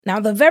Now,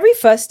 the very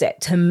first step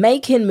to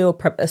making meal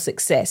prep a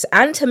success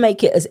and to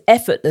make it as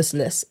effortless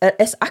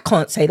as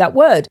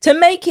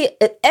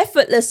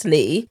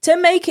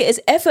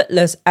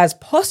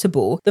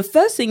possible, the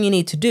first thing you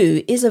need to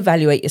do is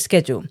evaluate your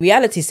schedule.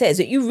 Reality says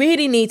that you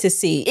really need to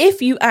see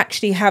if you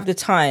actually have the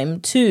time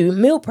to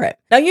meal prep.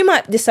 Now, you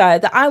might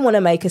decide that I want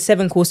to make a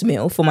 7-course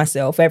meal for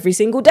myself every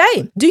single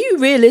day. Do you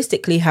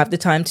realistically have the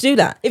time to do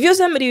that? If you're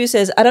somebody who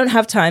says, I don't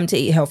have time to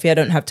eat healthy, I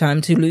don't have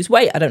time to lose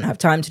weight, I don't have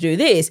time to do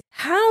this,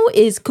 how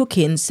is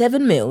cooking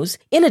 7 meals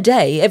in a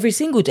day, every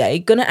single day,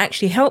 going to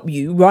actually help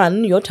you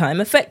run your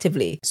time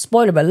effectively?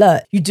 Spoiler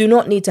alert, you do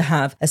not need to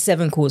have a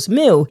 7-course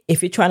meal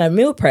if you're trying to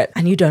meal prep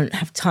and you don't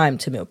have time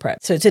to meal prep.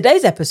 So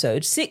today's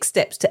episode, 6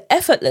 steps to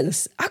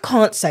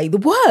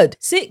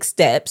 6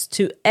 steps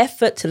to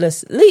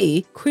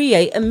effortlessly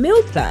create a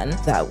meal plan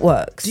that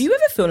works. Do you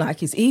ever feel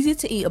like it's easier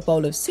to eat a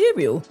bowl of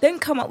cereal than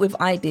come up with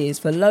ideas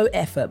for low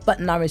effort but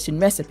nourishing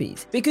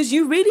recipes? Because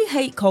you really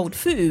hate cold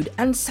food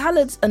and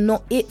salads are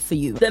not it for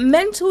you. The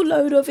mental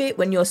load of it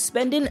when you're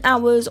spending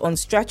hours on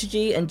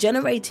strategy and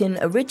generating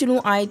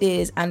original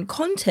ideas and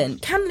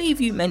content can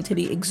leave you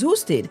mentally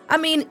exhausted. I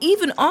mean,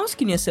 even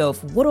asking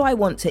yourself, what do I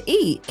want to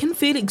eat, can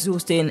feel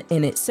exhausting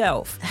in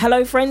itself.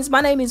 Hello friends,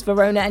 my name is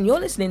Verona and you're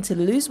listening to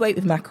the Lose Weight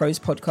with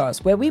Macros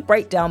podcast, where we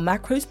break down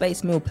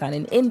macros-based meal planning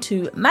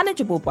into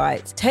manageable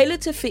bites tailored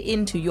to fit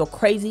into your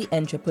crazy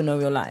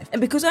entrepreneurial life. And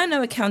because I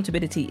know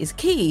accountability is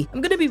key, I'm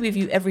going to be with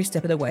you every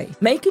step of the way,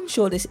 making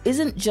sure this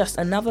isn't just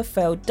another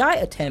failed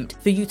diet attempt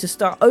for you to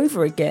start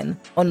over again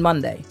on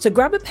Monday. So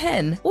grab a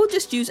pen or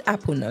just use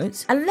Apple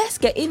Notes and let's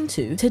get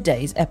into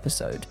today's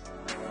episode.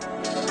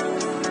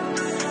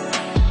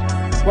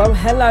 Well,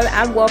 hello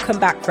and welcome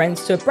back,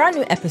 friends, to a brand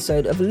new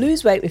episode of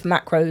Lose Weight with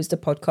Macros, the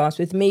podcast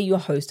with me, your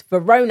host,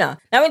 Verona.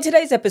 Now, in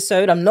today's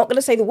episode, I'm not going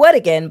to say the word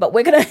again, but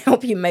we're going to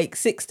help you make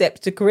 6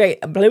 steps to create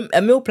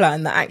a meal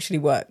plan that actually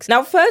works.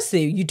 Now,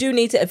 firstly, you do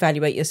need to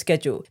evaluate your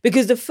schedule,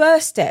 because the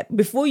first step,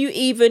 before you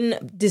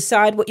even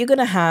decide what you're going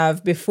to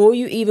have, before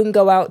you even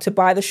go out to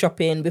buy the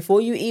shopping, before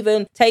you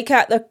even take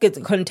out the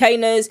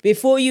containers,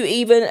 before you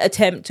even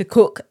attempt to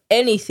cook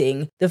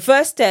anything, the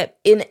first step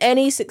in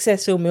any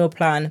successful meal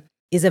plan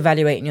is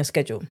evaluating your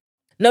schedule.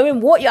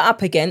 Knowing what you're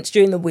up against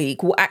during the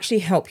week will actually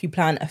help you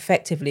plan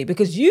effectively,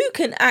 because you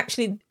can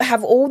actually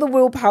have all the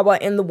willpower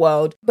in the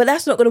world, but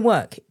that's not going to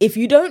work. If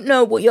you don't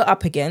know what you're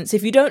up against,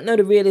 if you don't know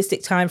the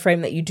realistic time frame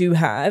that you do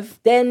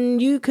have, then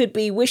you could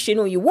be wishing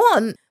all you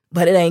want,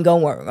 but it ain't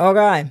gonna work,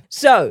 okay?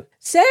 So,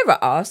 Sarah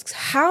asks,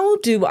 how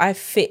do I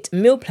fit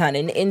meal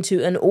planning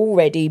into an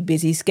already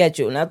busy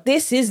schedule? Now,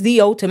 this is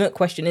the ultimate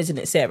question, isn't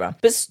it, Sarah?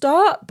 But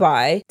start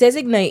by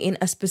designating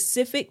a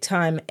specific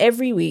time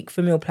every week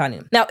for meal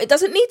planning. Now, it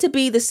doesn't need to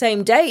be the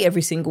same day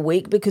every single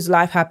week because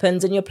life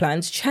happens and your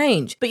plans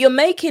change. But you're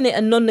making it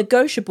a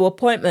non-negotiable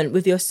appointment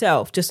with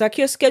yourself, just like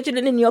you're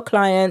scheduling in your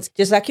clients,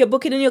 just like you're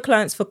booking in your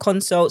clients for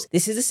consults.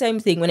 This is the same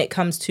thing when it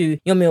comes to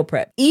your meal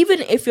prep.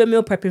 Even if you're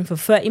meal prepping for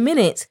 30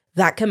 minutes,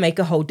 that can make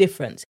a whole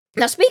difference.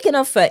 Now, speaking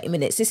of 30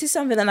 minutes, this is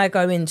something that I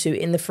go into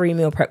in the free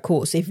meal prep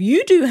course. If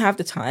you do have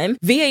the time,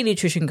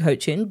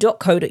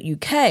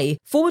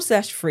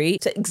 vanutritioncoaching.co.uk/free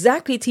to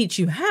exactly teach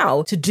you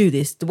how to do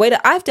this, the way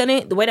that I've done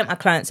it, the way that my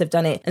clients have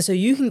done it. And so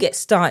you can get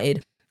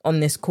started on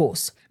this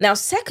course. Now,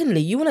 secondly,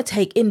 you want to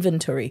take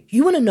inventory.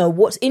 You want to know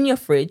what's in your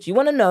fridge. You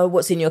want to know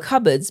what's in your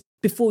cupboards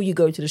before you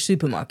go to the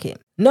supermarket.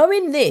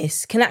 Knowing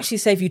this can actually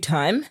save you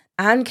time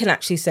and can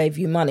actually save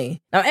you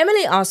money. Now,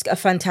 Emily asked a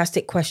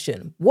fantastic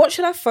question. What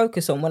should I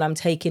focus on when I'm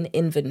taking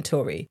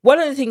inventory? One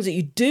of the things that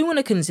you do want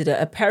to consider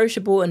are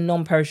perishable and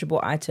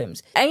non-perishable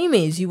items. Aim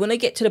is you want to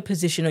get to the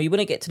position, or you want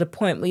to get to the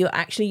point where you're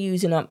actually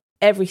using up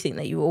everything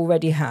that you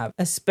already have,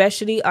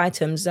 especially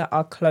items that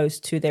are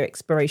close to their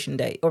expiration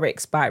date or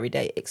expiry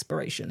date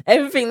expiration.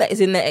 Everything that is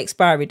in their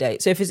expiry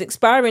date. So if it's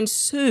expiring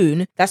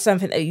soon, that's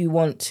something that you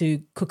want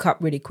to cook up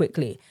really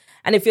quickly.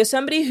 And if you're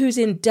somebody who's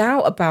in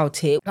doubt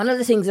about it, one of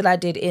the things that I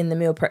did in the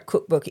meal prep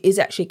cookbook is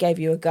actually gave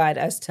you a guide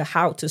as to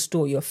how to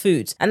store your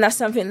foods. And that's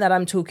something that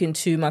I'm talking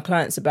to my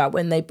clients about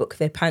when they book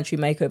their pantry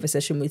makeover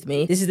session with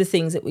me. This is the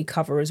things that we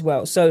cover as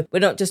well. So we're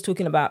not just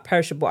talking about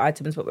perishable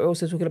items, but we're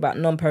also talking about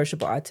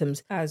non-perishable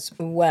items as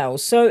well.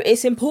 So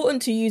it's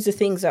important to use the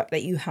things up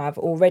that you have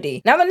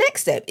already. Now, the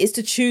next step is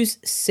to choose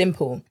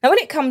simple. Now, when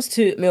it comes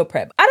to meal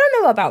prep, I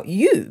don't know about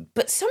you,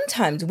 but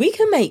sometimes we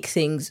can make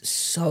things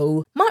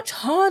so much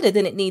harder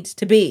than it needs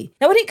to be.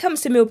 Now, when it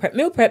comes to meal prep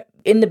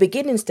in the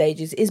beginning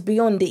stages is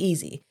beyond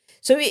easy.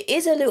 So it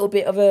is a little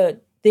bit of a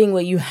thing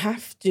where you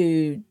have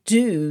to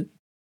do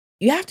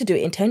it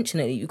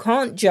intentionally. You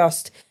can't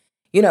just,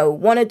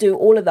 want to do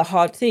all of the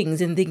hard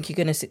things and think you're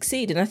going to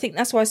succeed. And I think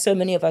that's why so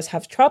many of us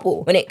have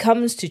trouble when it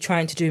comes to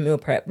trying to do meal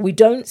prep. We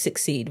don't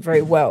succeed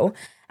very well.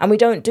 And we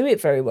don't do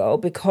it very well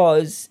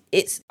because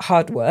it's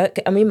hard work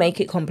and we make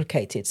it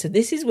complicated. So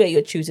this is where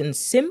you're choosing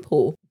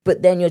simple,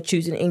 but then you're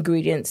choosing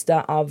ingredients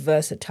that are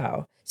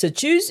versatile. So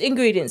choose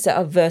ingredients that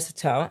are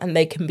versatile and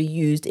they can be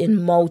used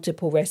in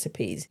multiple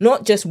recipes,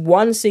 not just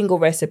one single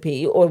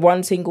recipe or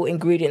one single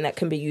ingredient that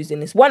can be used in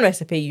this one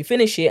recipe. You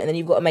finish it and then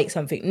you've got to make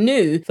something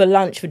new for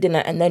lunch, for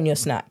dinner, and then your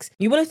snacks.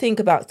 You want to think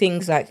about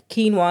things like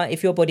quinoa,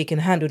 if your body can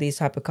handle these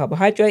type of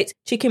carbohydrates,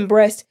 chicken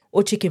breast,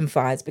 or chicken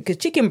thighs, because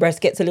chicken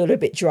breast gets a little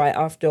bit dry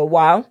after a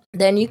while.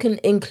 Then you can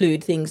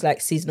include things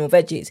like seasonal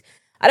veggies.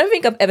 I don't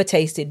think I've ever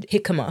tasted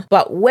jicama,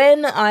 but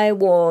when I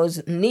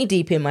was knee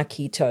deep in my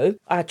keto,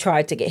 I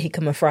tried to get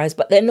jicama fries,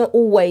 but they're not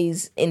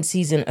always in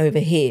season over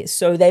here.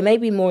 So they may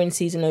be more in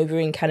season over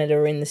in Canada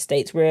or in the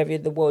States, wherever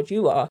in the world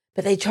you are.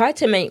 But they tried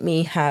to make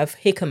me have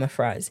jicama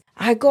fries.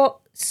 I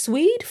got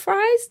Swede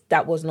fries?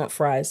 That was not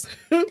fries.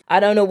 I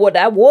don't know what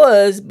that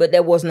was, but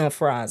there was no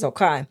fries,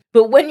 okay?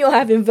 But when you're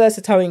having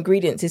versatile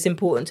ingredients, it's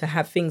important to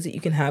have things that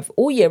you can have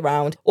all year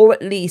round, or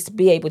at least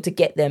be able to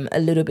get them a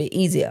little bit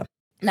easier.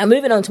 Now,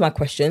 moving on to my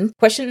question.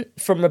 Question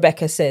from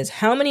Rebecca says,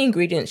 how many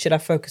ingredients should I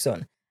focus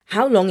on?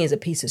 How long is a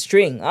piece of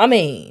string? I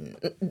mean,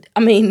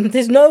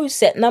 there's no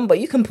set number.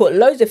 You can put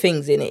loads of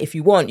things in it if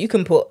you want. You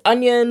can put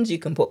onions, you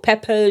can put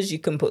peppers, you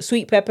can put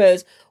sweet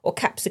peppers or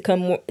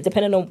capsicum,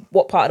 depending on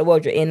what part of the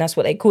world you're in. That's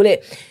what they call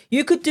it.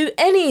 You could do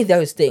any of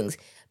those things.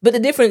 But the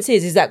difference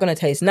is that going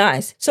to taste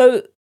nice?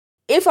 So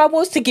if I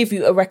was to give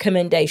you a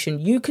recommendation,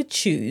 you could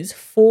choose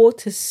 4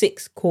 to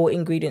 6 core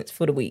ingredients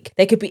for the week.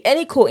 They could be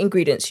any core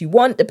ingredients you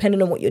want, depending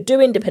on what you're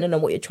doing, depending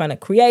on what you're trying to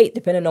create,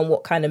 depending on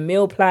what kind of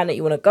meal plan that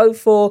you want to go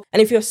for.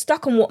 And if you're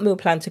stuck on what meal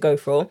plan to go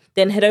for,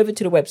 then head over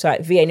to the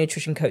website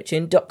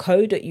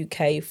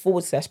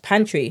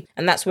vanutritioncoaching.co.uk/pantry.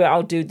 And that's where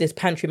I'll do this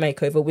pantry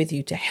makeover with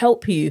you to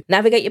help you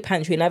navigate your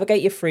pantry,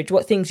 navigate your fridge,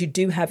 what things you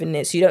do have in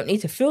there. So you don't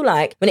need to feel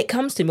like when it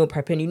comes to meal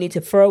prepping, you need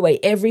to throw away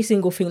every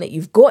single thing that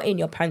you've got in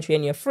your pantry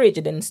and your fridge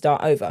and then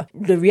start over.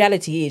 The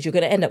reality is you're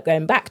going to end up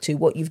going back to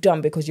what you've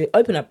done because you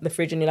open up the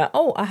fridge and you're like,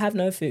 oh, I have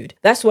no food.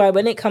 That's why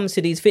when it comes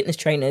to these fitness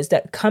trainers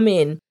that come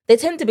in, they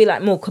tend to be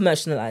like more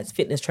commercialized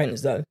fitness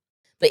trainers though.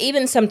 But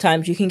even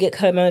sometimes you can get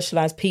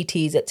commercialized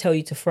PTs that tell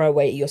you to throw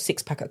away your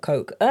 6-pack of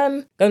Coke.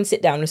 Go and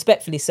sit down.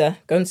 Respectfully, sir,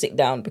 go and sit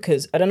down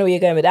because I don't know where you're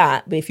going with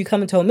that. But if you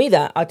come and tell me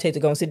that, I'd tell you to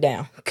go and sit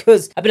down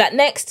because I'd be like,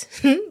 next,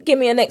 give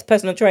me a next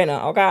personal trainer.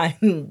 Okay.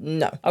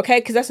 No. Okay.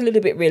 Because that's a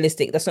little bit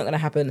realistic. That's not going to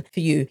happen for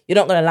you. You're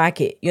not going to like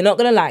it. You're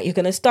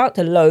going to start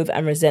to loathe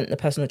and resent the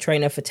personal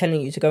trainer for telling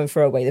you to go and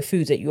throw away the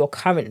foods that you're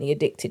currently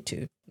addicted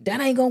to. That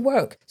ain't gonna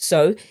work.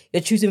 So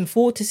you're choosing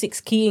 4 to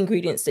 6 key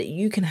ingredients that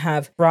you can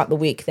have throughout the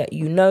week that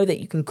you know that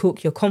you can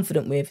cook, you're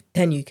confident with,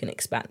 then you can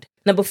expand.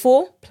 Number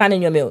 4,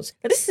 planning your meals.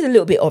 Now this is a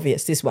little bit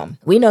obvious, this one.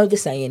 We know the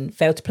saying,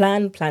 fail to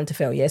plan to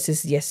fail. Yes.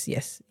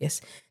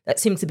 That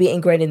seems to be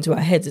ingrained into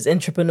our heads as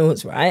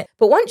entrepreneurs, right?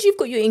 But once you've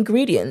got your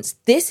ingredients,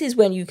 this is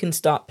when you can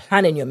start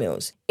planning your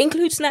meals.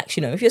 Include snacks,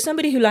 if you're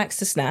somebody who likes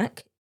to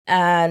snack,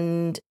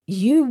 and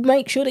you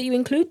make sure that you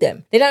include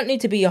them. They don't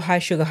need to be your high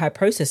sugar, high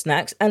processed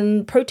snacks,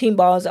 and protein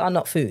bars are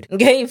not food.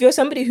 Okay, if you're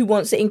somebody who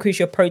wants to increase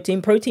your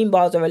protein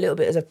bars are a little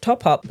bit as a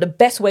top up. The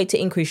best way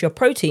to increase your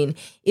protein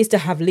is to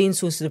have lean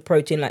sources of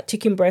protein like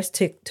chicken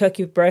breast,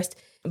 turkey breast,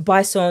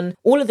 bison,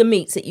 all of the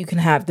meats that you can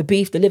have, the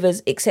beef, the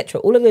livers, etc.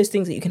 All of those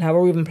things that you can have,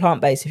 or even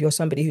plant-based if you're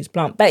somebody who's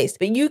plant-based.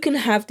 But you can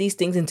have these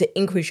things and to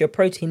increase your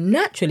protein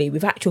naturally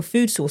with actual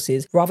food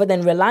sources rather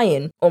than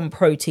relying on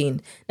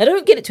protein. Now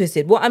don't get it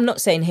twisted. What I'm not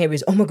saying here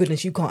is, oh my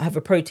goodness, you can't have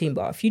a protein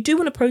bar. If you do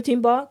want a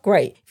protein bar,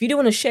 great. If you do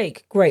want a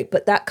shake, great.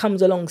 But that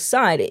comes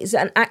alongside it. It's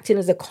acting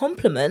as a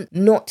complement,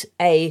 not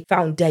a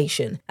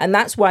foundation. And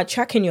that's why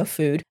tracking your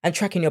food and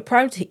tracking your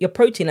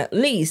protein at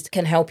least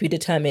can help you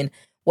determine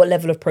what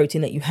level of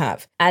protein that you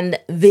have. And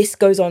this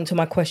goes on to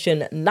my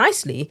question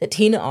nicely that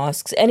Tina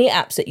asks, any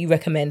apps that you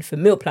recommend for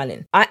meal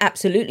planning? I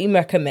absolutely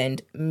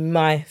recommend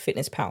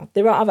MyFitnessPal.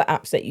 There are other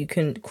apps that you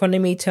can,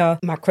 Chronometer,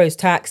 Macros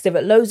Tax, there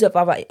are loads of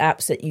other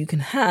apps that you can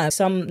have.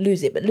 Some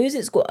Lose It, but Lose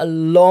It's got a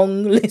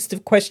long list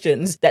of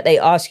questions that they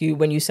ask you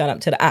when you sign up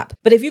to the app.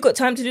 But if you've got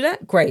time to do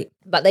that, great.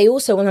 But they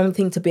also, one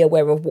thing to be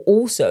aware of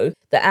also,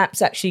 the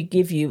apps actually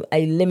give you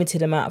a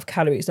limited amount of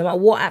calories. No matter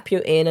what app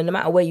you're in and no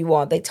matter where you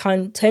are, they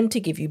tend to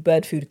give you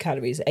bird food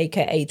calories,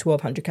 aka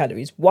 1200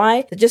 calories.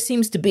 Why? It just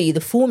seems to be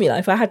the formula.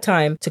 If I had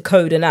time to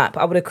code an app,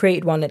 I would have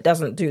created one that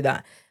doesn't do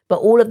that. But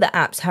all of the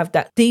apps have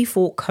that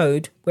default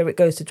code where it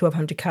goes to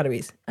 1200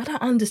 calories. I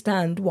don't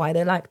understand why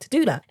they like to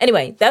do that.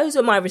 Anyway, those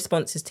are my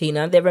responses,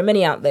 Tina. There are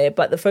many out there,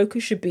 but the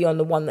focus should be on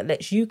the one that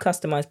lets you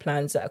customize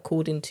plans that are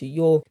according to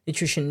your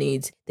nutrition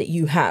needs that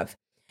you have.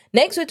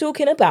 Next, we're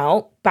talking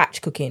about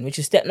batch cooking, which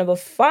is step number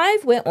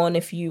 5 we're on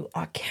if you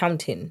are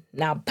counting.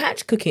 Now,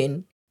 batch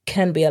cooking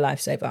can be a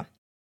lifesaver.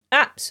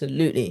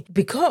 Absolutely.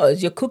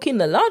 Because you're cooking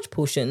the large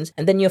portions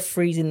and then you're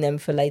freezing them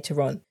for later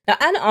on. Now,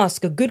 Anna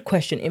asks a good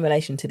question in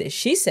relation to this.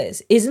 She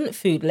says, isn't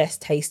food less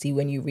tasty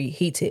when you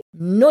reheat it?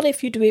 Not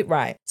if you do it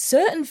right.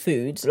 Certain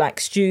foods like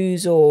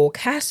stews or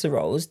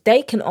casseroles,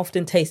 they can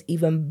often taste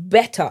even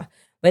better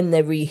when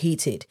they're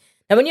reheated.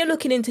 Now, when you're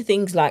looking into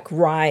things like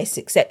rice,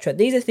 etc.,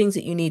 these are things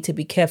that you need to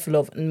be careful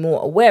of and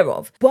more aware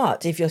of.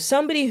 But if you're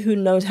somebody who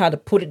knows how to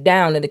put it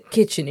down in the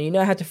kitchen and you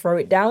know how to throw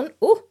it down,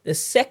 the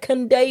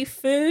second day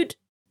food,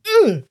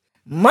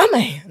 my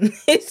man,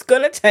 it's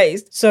going to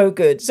taste so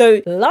good.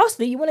 So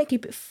lastly, you want to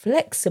keep it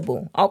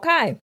flexible,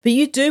 okay? But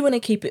you do want to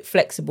keep it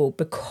flexible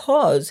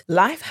because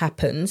life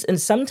happens. And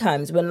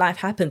sometimes when life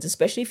happens,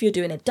 especially if you're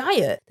doing a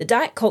diet, the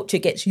diet culture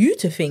gets you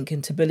to think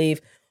and to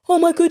believe, oh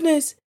my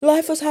goodness,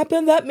 life has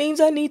happened. That means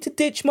I need to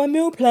ditch my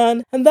meal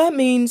plan. And that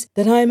means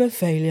that I'm a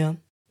failure.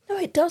 No,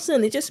 it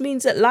doesn't. It just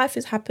means that life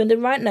has happened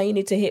and right now you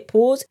need to hit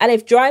pause. And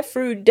if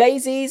drive-through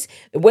Daisy's,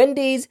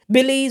 Wendy's,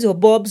 Billy's or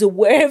Bob's or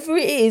wherever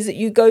it is that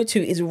you go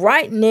to is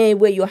right near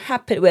where you're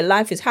happy, where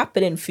life is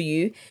happening for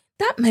you,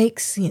 that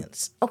makes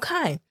sense.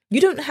 Okay. You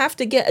don't have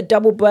to get a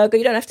double burger.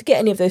 You don't have to get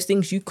any of those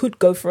things. You could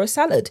go for a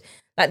salad.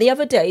 Like the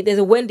other day, there's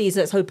a Wendy's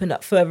that's opened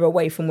up further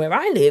away from where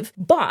I live,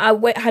 but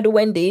I had a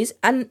Wendy's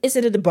and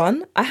instead of the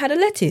bun, I had a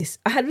lettuce.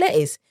 I had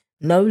lettuce.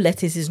 No,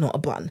 lettuce is not a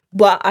bun.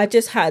 But I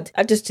just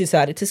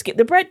decided to skip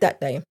the bread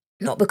that day.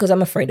 Not because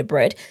I'm afraid of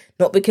bread,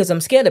 not because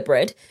I'm scared of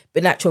bread,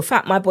 but in actual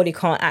fact, my body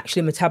can't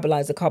actually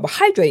metabolize the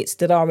carbohydrates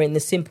that are in the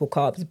simple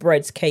carbs,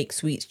 breads, cakes,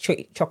 sweets,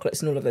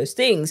 chocolates, and all of those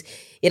things.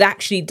 It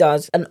actually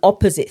does an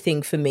opposite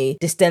thing for me,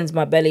 distends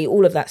my belly,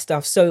 all of that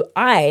stuff. So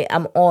I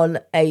am on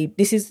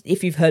this is,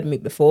 if you've heard me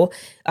before,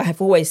 I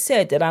have always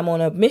said that I'm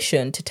on a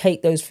mission to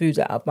take those foods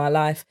out of my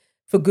life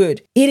for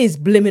good. It is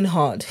blimmin'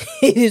 hard.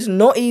 It is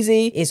not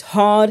easy. It's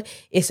hard.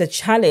 It's a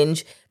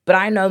challenge. But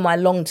I know my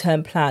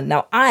long-term plan.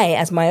 Now,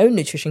 as my own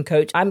nutrition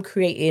coach, I'm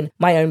creating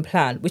my own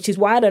plan, which is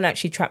why I don't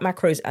actually track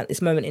macros at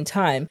this moment in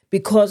time,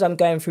 because I'm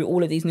going through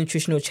all of these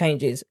nutritional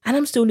changes and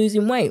I'm still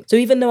losing weight. So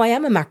even though I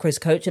am a macros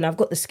coach and I've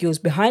got the skills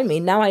behind me,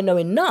 now I know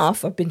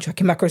enough. I've been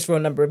tracking macros for a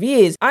number of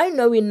years. I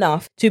know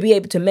enough to be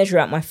able to measure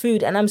out my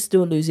food and I'm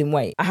still losing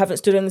weight. I haven't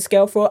stood on the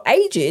scale for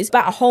ages,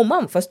 about a whole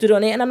month. I stood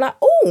on it and I'm like,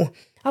 oh,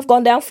 I've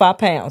gone down 5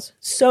 pounds.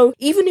 So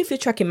even if you're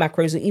tracking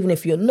macros, or even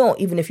if you're not,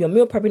 even if you're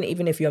meal prepping,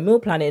 even if you're meal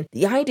planning,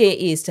 the idea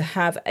is to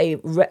have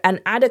an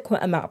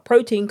adequate amount of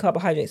protein,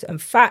 carbohydrates, and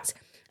fats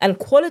and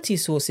quality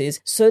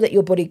sources so that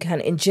your body can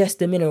ingest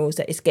the minerals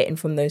that it's getting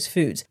from those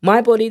foods.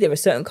 My body, there are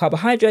certain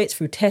carbohydrates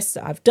through tests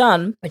that I've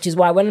done, which is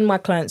why when my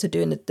clients are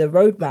doing the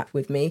roadmap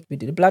with me, we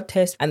do the blood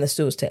test and the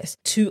stools test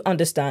to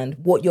understand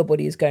what your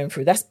body is going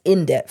through. That's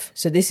in depth.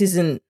 So this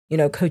isn't,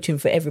 coaching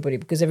for everybody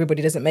because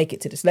everybody doesn't make it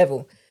to this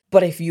level.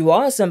 But if you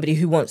are somebody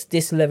who wants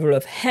this level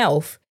of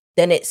health,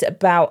 then it's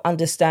about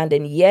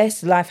understanding,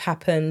 yes, life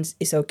happens.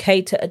 It's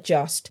okay to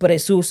adjust, but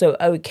it's also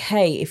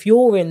okay if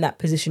you're in that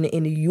position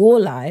in your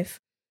life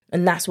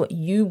and that's what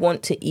you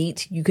want to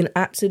eat, you can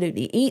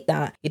absolutely eat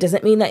that. It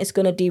doesn't mean that it's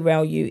going to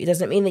derail you. It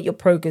doesn't mean that your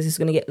progress is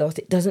going to get lost.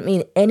 It doesn't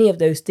mean any of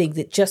those things.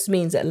 It just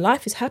means that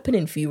life is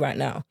happening for you right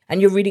now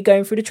and you're really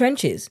going through the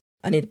trenches.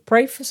 I need to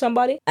pray for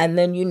somebody and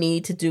then you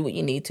need to do what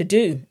you need to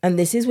do. And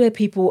this is where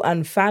people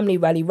and family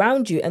rally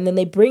around you and then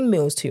they bring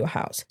meals to your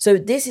house. So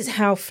this is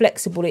how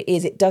flexible it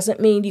is. It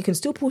doesn't mean you can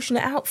still portion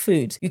out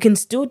foods. You can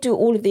still do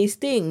all of these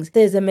things.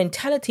 There's a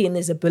mentality and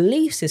there's a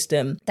belief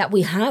system that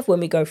we have when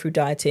we go through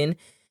dieting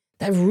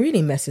that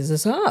really messes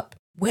us up.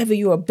 Whether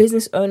you're a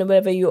business owner,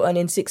 whether you're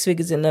earning 6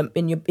 figures in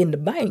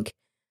the bank,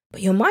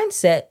 but your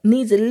mindset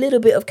needs a little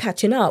bit of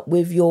catching up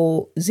with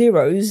your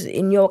zeros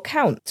in your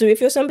account. So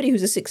if you're somebody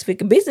who's a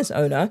 6-figure business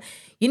owner,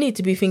 you need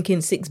to be thinking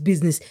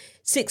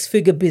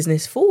 6-figure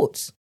business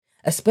thoughts,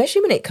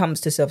 especially when it comes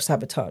to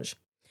self-sabotage.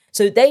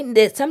 So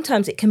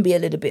sometimes it can be a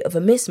little bit of a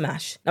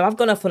mismatch. Now, I've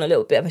gone off on a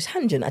little bit of a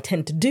tangent. I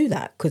tend to do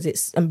that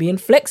because I'm being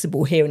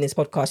flexible here in this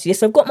podcast.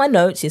 Yes, I've got my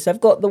notes. Yes, I've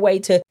got the way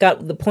to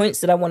get the points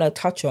that I want to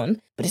touch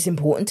on, but it's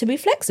important to be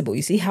flexible.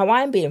 You see how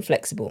I'm being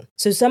flexible.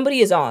 So somebody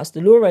has asked,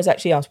 Laura has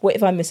actually asked, what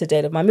if I miss a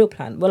day of my meal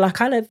plan? Well, I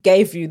kind of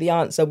gave you the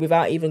answer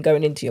without even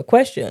going into your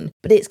question,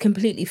 but it's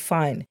completely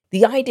fine.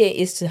 The idea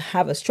is to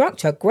have a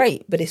structure,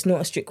 great, but it's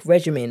not a strict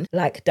regimen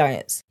like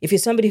diets. If you're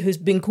somebody who's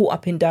been caught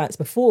up in diets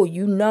before,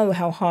 you know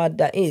how hard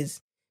that is.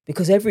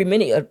 Because every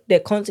minute they're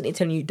constantly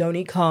telling you, don't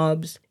eat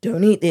carbs,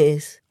 don't eat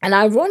this. And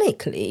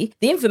ironically,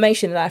 the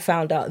information that I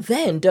found out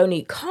then, don't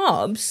eat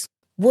carbs,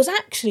 was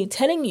actually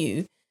telling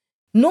you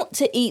not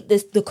to eat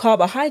the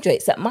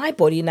carbohydrates that my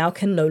body now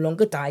can no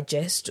longer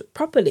digest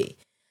properly.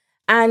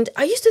 And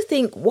I used to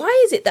think,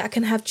 why is it that I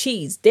can have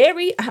cheese?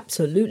 Dairy?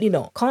 Absolutely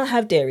not. Can't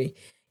have dairy.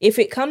 If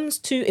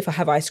I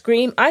have ice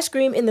cream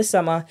in the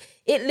summer,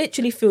 it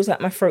literally feels like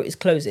my throat is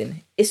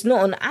closing. It's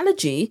not an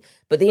allergy,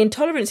 but the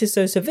intolerance is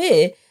so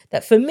severe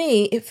that for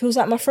me, it feels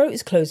like my throat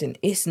is closing.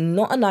 It's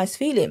not a nice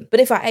feeling. But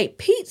if I ate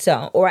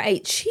pizza or I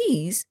ate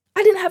cheese,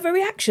 I didn't have a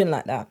reaction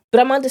like that.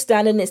 But I'm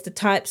understanding it's the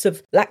types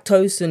of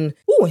lactose and,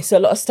 it's a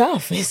lot of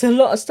stuff. It's a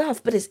lot of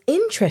stuff, but it's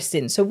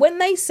interesting. So when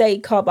they say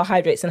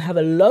carbohydrates and have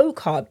a low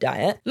carb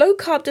diet, low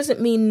carb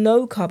doesn't mean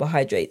no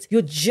carbohydrates.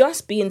 You're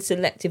just being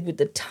selective with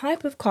the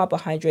type of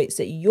carbohydrates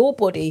that your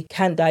body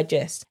can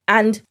digest.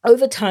 And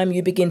over time,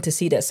 you begin to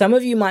see that some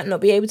of you might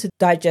not be able to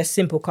digest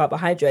simple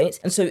carbohydrates.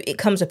 And so it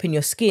comes up in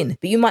your skin,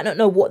 but you might not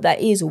know what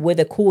that is or where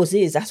the cause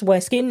is. That's why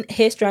skin,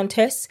 hair strand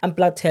tests and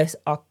blood tests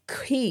are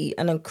key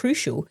and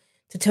crucial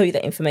to tell you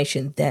that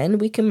information. Then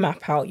we can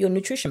map out your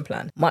nutrition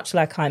plan, much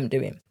like I'm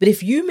doing. But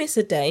if you miss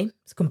a day,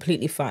 it's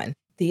completely fine.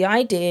 The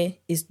idea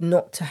is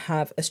not to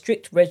have a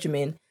strict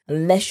regimen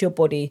unless your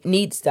body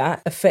needs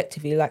that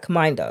effectively like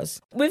mine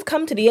does. We've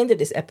come to the end of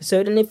this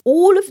episode, and if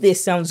all of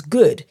this sounds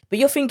good, but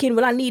you're thinking,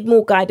 well, I need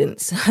more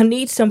guidance. I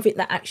need something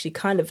that actually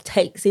kind of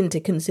takes into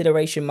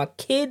consideration my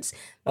kids,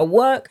 my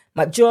work,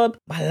 my job,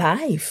 my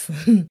life,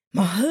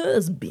 my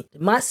husband,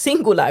 my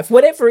single life,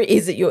 whatever it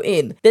is that you're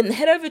in, then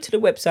head over to the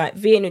website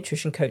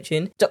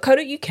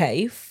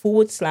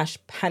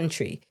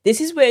vanutritioncoaching.co.uk/pantry. This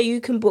is where you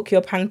can book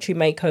your pantry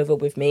makeover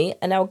with me,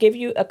 and I'll give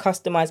you a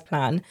customized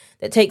plan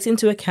that takes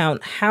into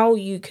account how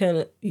you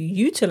can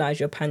utilize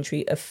your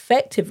pantry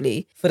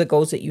effectively for the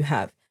goals that you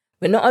have.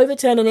 We're not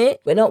overturning it.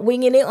 We're not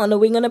winging it on a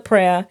wing on a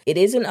prayer. It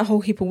isn't a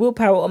whole heap of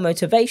willpower or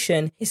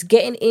motivation. It's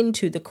getting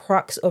into the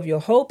crux of your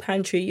whole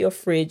pantry, your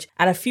fridge,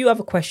 and a few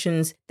other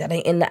questions that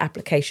are in the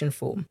application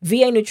form.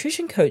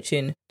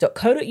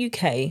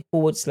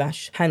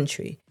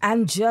 vanutritioncoaching.co.uk/pantry.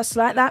 And just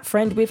like that,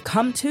 friend, we've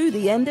come to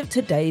the end of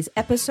today's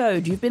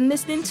episode. You've been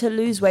listening to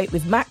Lose Weight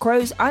with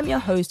Macros. I'm your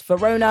host,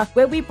 Verona,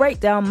 where we break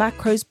down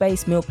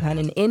macros-based meal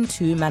planning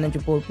into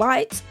manageable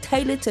bites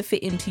tailored to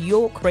fit into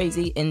your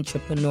crazy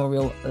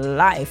entrepreneurial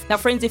life. Now,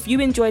 friends, if you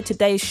enjoyed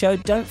today's show,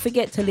 don't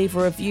forget to leave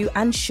a review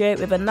and share it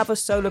with another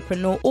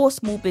solopreneur or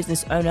small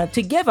business owner.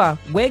 Together,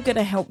 we're going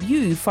to help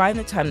you find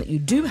the time that you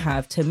do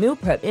have to meal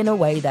prep in a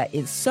way that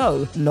is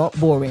so not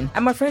boring.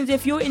 And my friends,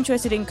 if you're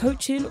interested in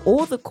coaching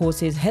or the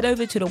courses, head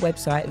over to the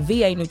website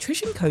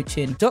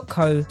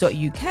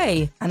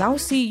vanutritioncoaching.co.uk, and I'll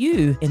see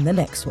you in the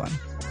next one.